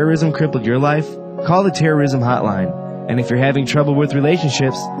fear of terrorism crippled your life? Call the terrorism hotline. And if you're having trouble with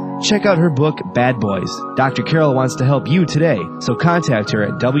relationships, check out her book, Bad Boys. Dr. Carol wants to help you today, so contact her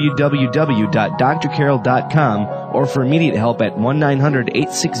at www.drcarol.com or for immediate help at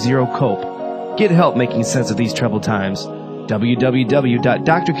 1-900-860-COPE. Get help making sense of these troubled times.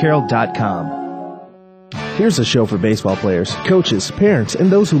 www.drcarol.com. Here's a show for baseball players, coaches, parents, and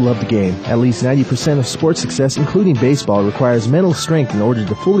those who love the game. At least 90% of sports success, including baseball, requires mental strength in order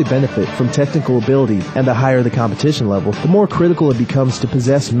to fully benefit from technical ability. And the higher the competition level, the more critical it becomes to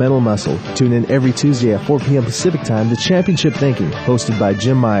possess mental muscle. Tune in every Tuesday at 4 p.m. Pacific Time to Championship Thinking, hosted by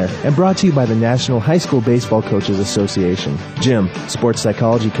Jim Meyer, and brought to you by the National High School Baseball Coaches Association. Jim, sports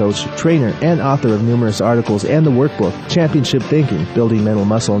psychology coach, trainer, and author of numerous articles and the workbook, Championship Thinking, Building Mental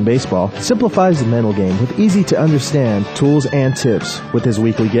Muscle in Baseball, simplifies the mental game with easy-to-understand tools and tips. With his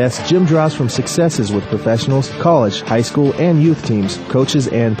weekly guests, Jim draws from successes with professionals, college, high school, and youth teams, coaches,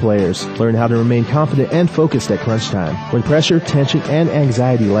 and players. Learn how to remain confident and focused at crunch time, when pressure, tension, and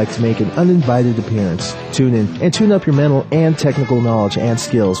anxiety like to make an uninvited appearance. Tune in and tune up your mental and technical knowledge and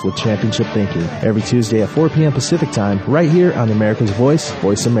skills with Championship Thinking, every Tuesday at 4 p.m. Pacific Time, right here on America's Voice,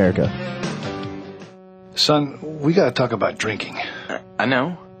 Voice America. Son, we gotta talk about drinking. I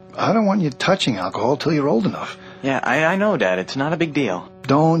know. I don't want you touching alcohol till you're old enough. Yeah, I know, Dad. It's not a big deal.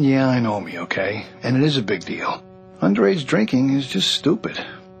 Don't I know me, okay? And it is a big deal. Underage drinking is just stupid.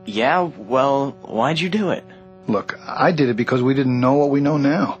 Yeah, well, why'd you do it? Look, I did it because we didn't know what we know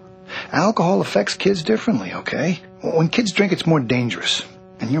now. Alcohol affects kids differently, okay? When kids drink, it's more dangerous.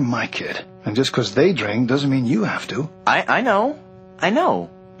 And you're my kid. And just because they drink doesn't mean you have to. I know.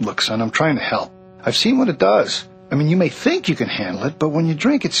 Look, son, I'm trying to help. I've seen what it does. I mean, you may think you can handle it, but when you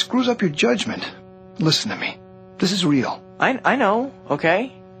drink, it screws up your judgment. Listen to me. This is real. I know,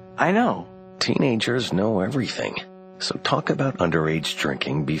 okay? I know. Teenagers know everything. So talk about underage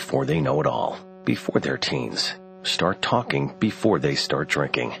drinking before they know it all. Before they're teens. Start talking before they start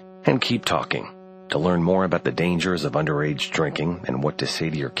drinking. And keep talking. To learn more about the dangers of underage drinking and what to say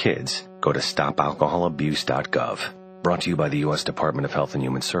to your kids, go to stopalcoholabuse.gov. Brought to you by the U.S. Department of Health and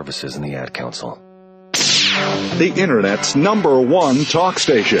Human Services and the Ad Council. The Internet's #1 talk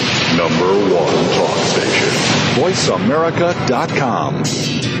station. #1 talk station. VoiceAmerica.com.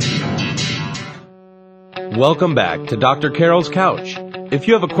 Welcome back to Dr. Carol's Couch. If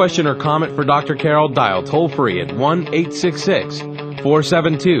you have a question or comment for Dr. Carol, dial toll-free at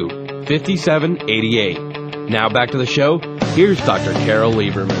 1-866-472-5788. Now back to the show. Here's Dr. Carol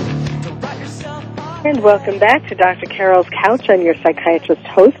Lieberman. And welcome back to Dr. Carol's Couch. I'm your psychiatrist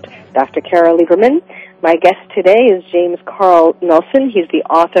host, Dr. Carol Lieberman. My guest today is James Carl Nelson. He's the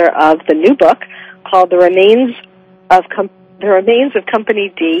author of the new book called The Remains of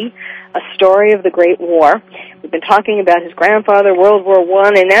Company D, A Story of the Great War. We've been talking about his grandfather, World War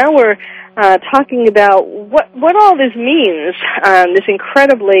I, and now we're talking about what all this means, this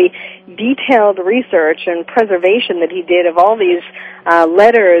incredibly detailed research and preservation that he did of all these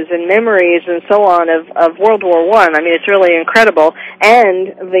letters and memories and so on of World War I. I mean, it's really incredible.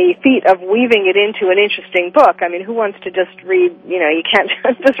 And the feat of weaving it into an interesting book. I mean, who wants to just read, you can't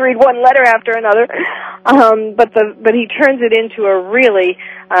just read one letter after another. But he turns it into a really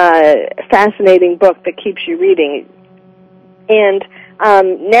fascinating book that keeps you reading. And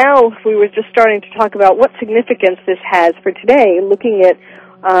now we were just starting to talk about what significance this has for today, looking at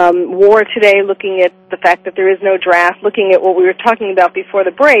war today, looking at the fact that there is no draft, looking at what we were talking about before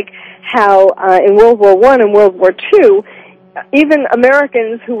the break, how in World War I and World War II, even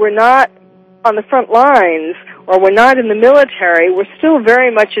Americans who were not on the front lines or were not in the military were still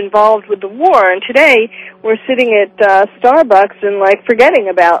very much involved with the war. And today we're sitting at Starbucks and forgetting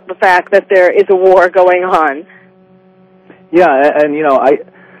about the fact that there is a war going on. Yeah, and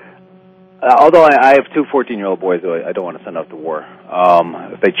although I have two 14-year-old boys who I don't want to send out to war.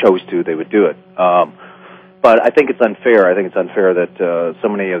 If they chose to, they would do it. But I think it's unfair. I think it's unfair that so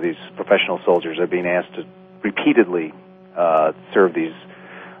many of these professional soldiers are being asked to repeatedly serve these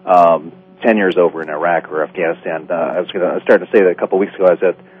tenures over in Iraq or Afghanistan. I was starting to say that a couple of weeks ago. I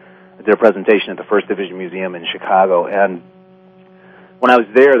did a presentation at the 1st Division Museum in Chicago, and when I was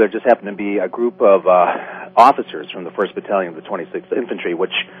there just happened to be a group of officers from the 1st Battalion of the 26th Infantry,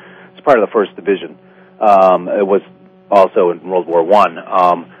 which is part of the 1st Division. It was also in World War I.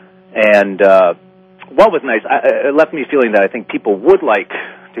 And what was nice, it left me feeling that I think people would like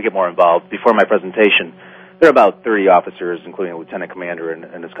to get more involved. Before my presentation, there are about 30 officers, including a lieutenant commander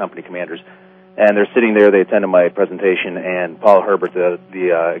and his company commanders, and they're sitting there. They attended my presentation, and Paul Herbert,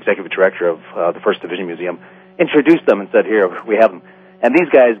 the executive director of the 1st Division Museum, introduced them and said, "Here, we have them." And these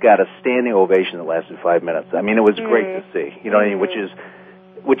guys got a standing ovation that lasted 5 minutes. I mean, it was great to see, you know what I mean,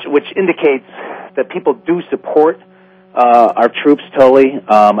 which indicates that people do support our troops totally.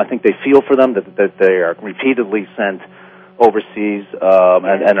 I think they feel for them, that they are repeatedly sent overseas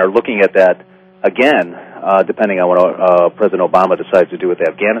and are looking at that again, depending on what President Obama decides to do with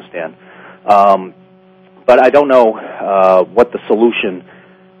Afghanistan. But I don't know what the solution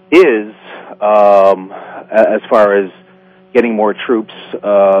is as far as getting more troops,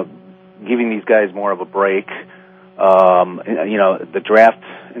 giving these guys more of a break. You know, the draft,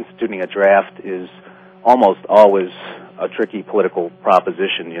 instituting a draft is almost always a tricky political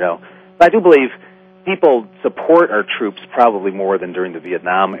proposition, you know. But I do believe people support our troops probably more than during the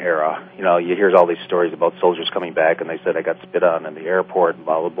Vietnam era. You know, you hear all these stories about soldiers coming back and they said, "I got spit on in the airport," and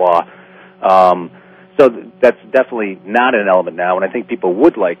blah, blah, blah. So that's definitely not an element now, and I think people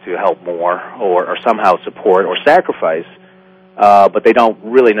would like to help more or somehow support or sacrifice, but they don't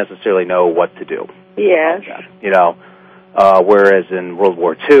really necessarily know what to do. Yes. You know, whereas in World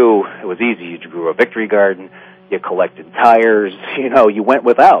War II, it was easy. You grew a victory garden, you collected tires, you know, you went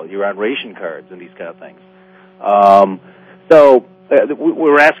without. You were on ration cards and these kind of things. So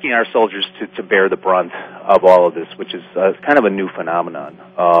we're asking our soldiers to bear the brunt of all of this, which is kind of a new phenomenon.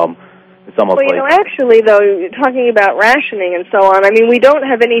 It's almost well, you know, actually, though, talking about rationing and so on, I mean, we don't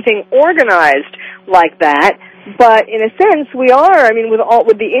have anything organized like that, but in a sense, we are. I mean, with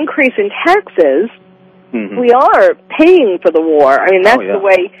the increase in taxes, we are paying for the war. I mean, that's the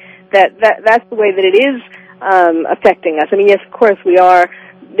way that's the way that it is affecting us. I mean, yes, of course, we are.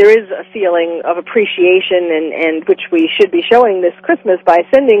 There is a feeling of appreciation, and which we should be showing this Christmas by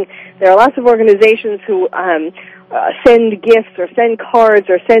sending. There are lots of organizations who send gifts or send cards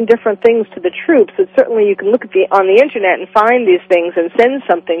or send different things to the troops. And certainly, you can look at on the internet and find these things and send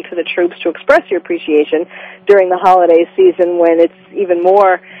something to the troops to express your appreciation during the holiday season, when it's even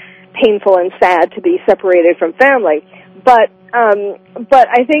more painful and sad to be separated from family. But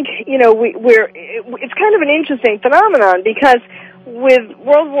I think, you know, it's kind of an interesting phenomenon, because with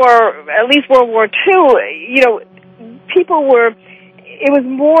at least World War II, you know,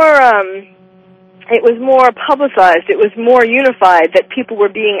 it was more publicized, it was more unified, that people were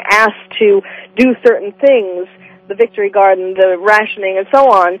being asked to do certain things, the Victory Garden, the rationing, and so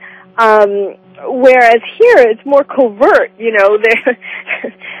on. Whereas here, it's more covert, you know.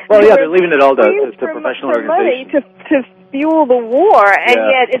 They're leaving it all to professional organizations. Money to fuel the war, and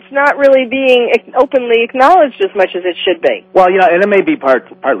yet it's not really being openly acknowledged as much as it should be. Well, you know, and it may be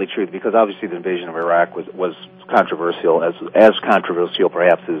partly true, because obviously the invasion of Iraq was controversial, as controversial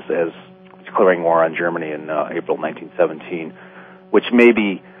perhaps as declaring war on Germany in April 1917, which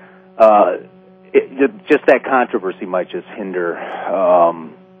maybe just that controversy might just hinder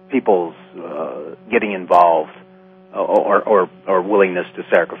people's getting involved or willingness to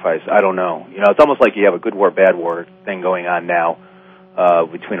sacrifice. I don't know. You know, it's almost like you have a good war, bad war thing going on now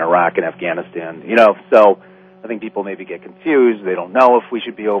between Iraq and Afghanistan. You know, so I think people maybe get confused. They don't know if we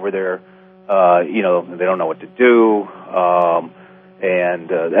should be over there. You know, they don't know what to do. And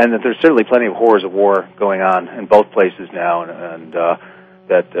there's certainly plenty of horrors of war going on in both places now, and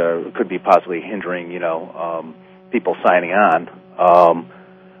that could be possibly hindering, you know, people signing on.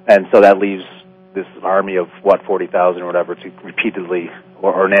 And so that leaves this army of, 40,000 or whatever, to repeatedly,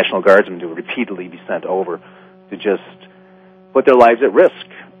 or National Guardsmen to repeatedly be sent over to just put their lives at risk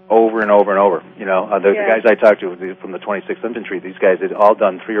over and over and over. You know, the guys I talked to from the 26th Infantry, these guys had all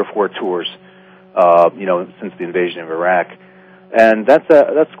done 3 or 4 tours, you know, since the invasion of Iraq. And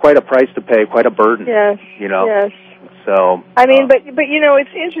that's quite a price to pay, quite a burden. Yes. You know. Yes. So. I mean, but you know,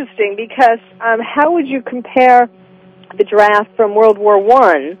 it's interesting, because how would you compare the draft from World War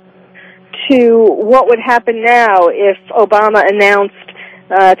I to what would happen now if Obama announced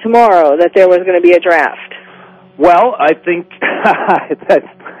tomorrow that there was going to be a draft? Well, I think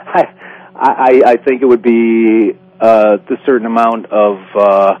I think it would be a certain amount of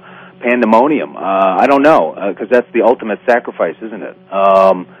pandemonium. I don't know, because that's the ultimate sacrifice, isn't it?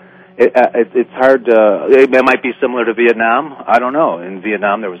 It's hard to. It might be similar to Vietnam. I don't know. In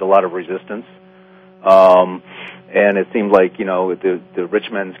Vietnam, there was a lot of resistance, and it seemed like, you know, the rich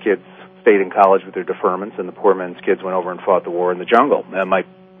men's kids stayed in college with their deferments, and the poor men's kids went over and fought the war in the jungle. That might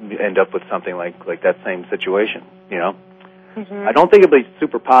end up with something like that same situation. You know, I don't think it'll be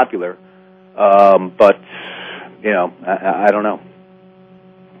super popular, but you know, I don't know.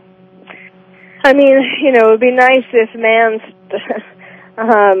 I mean, you know, it would be nice if man's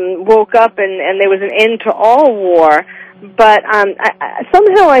woke up and there was an end to all war. But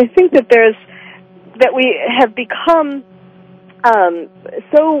somehow I think that we have become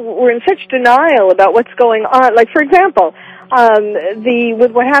we're in such denial about what's going on. Like, for example,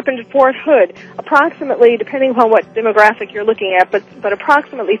 with what happened at Fort Hood, approximately, depending upon what demographic you're looking at, but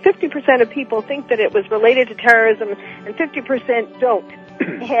approximately 50% of people think that it was related to terrorism, and 50% don't.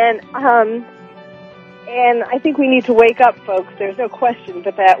 And I think we need to wake up, folks. There's no question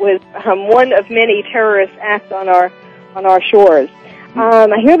that was one of many terrorist acts on our shores.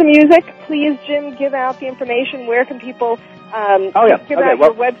 I hear the music. Please, Jim, give out the information. Where can people give out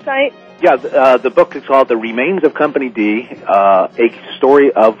your website? Yeah, the book is called The Remains of Company D, A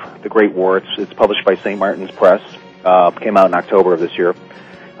Story of the Great War. It's published by St. Martin's Press. Came out in October of this year.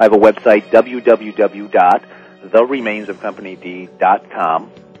 I have a website,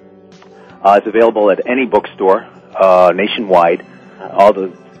 www.theremainsofcompanyD.com. It's available at any bookstore nationwide, all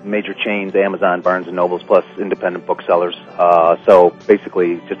the major chains, Amazon, Barnes & Nobles, plus independent booksellers. So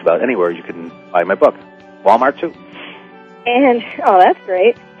basically just about anywhere you can buy my book. Walmart, too. And, that's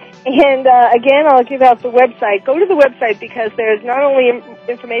great. And, again, I'll give out the website. Go to the website because there's not only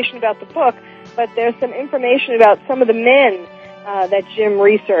information about the book, but there's some information about some of the men that Jim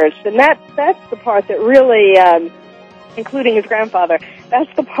researched. And that's the part that really, including his grandfather,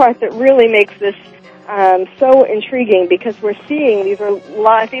 that's the part that really makes this so intriguing, because we're seeing these are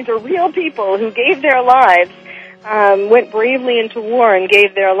real people who gave their lives, went bravely into war and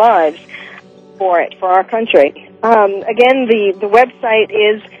gave their lives for our country. Again, the website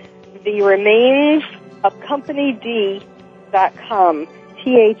is theremainsofcompanyD.com,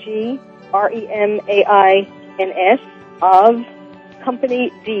 THEREMAINS of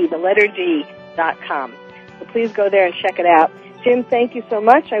Company D, the letter D.com. So please go there and check it out. Jim, thank you so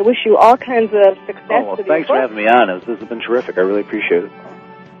much. I wish you all kinds of success with your book. Thanks for having me on. This has been terrific. I really appreciate it.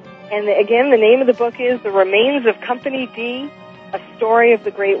 And again, the name of the book is The Remains of Company D, A Story of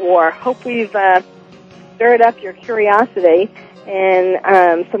the Great War. Hope we've stirred up your curiosity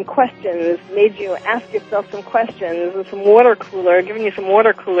and some questions, made you ask yourself some questions, and giving you some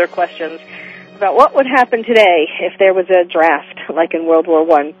water cooler questions about what would happen today if there was a draft like in World War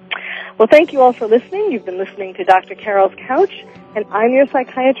I. Well, thank you all for listening. You've been listening to Dr. Carol's Couch, and I'm your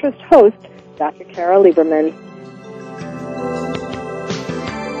psychiatrist host, Dr. Carol Lieberman.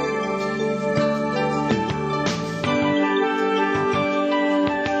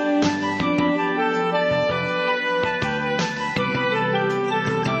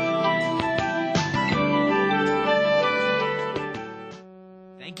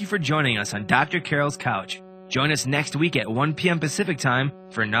 Thank you for joining us on Dr. Carol's Couch. Join us next week at 1 p.m. Pacific Time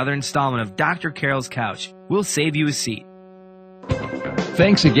for another installment of Dr. Carol's Couch. We'll save you a seat.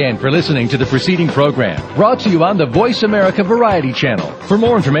 Thanks again for listening to the preceding program, brought to you on the Voice America Variety Channel. For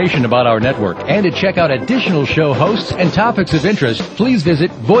more information about our network and to check out additional show hosts and topics of interest, please visit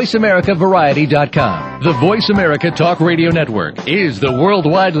VoiceAmericaVariety.com. The Voice America Talk Radio Network is the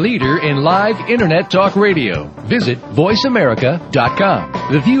worldwide leader in live Internet talk radio. Visit VoiceAmerica.com.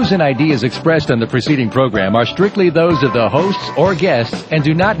 The views and ideas expressed on the preceding program are strictly those of the hosts or guests and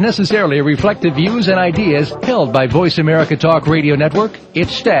do not necessarily reflect the views and ideas held by Voice America Talk Radio Network,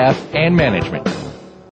 its staff, and management.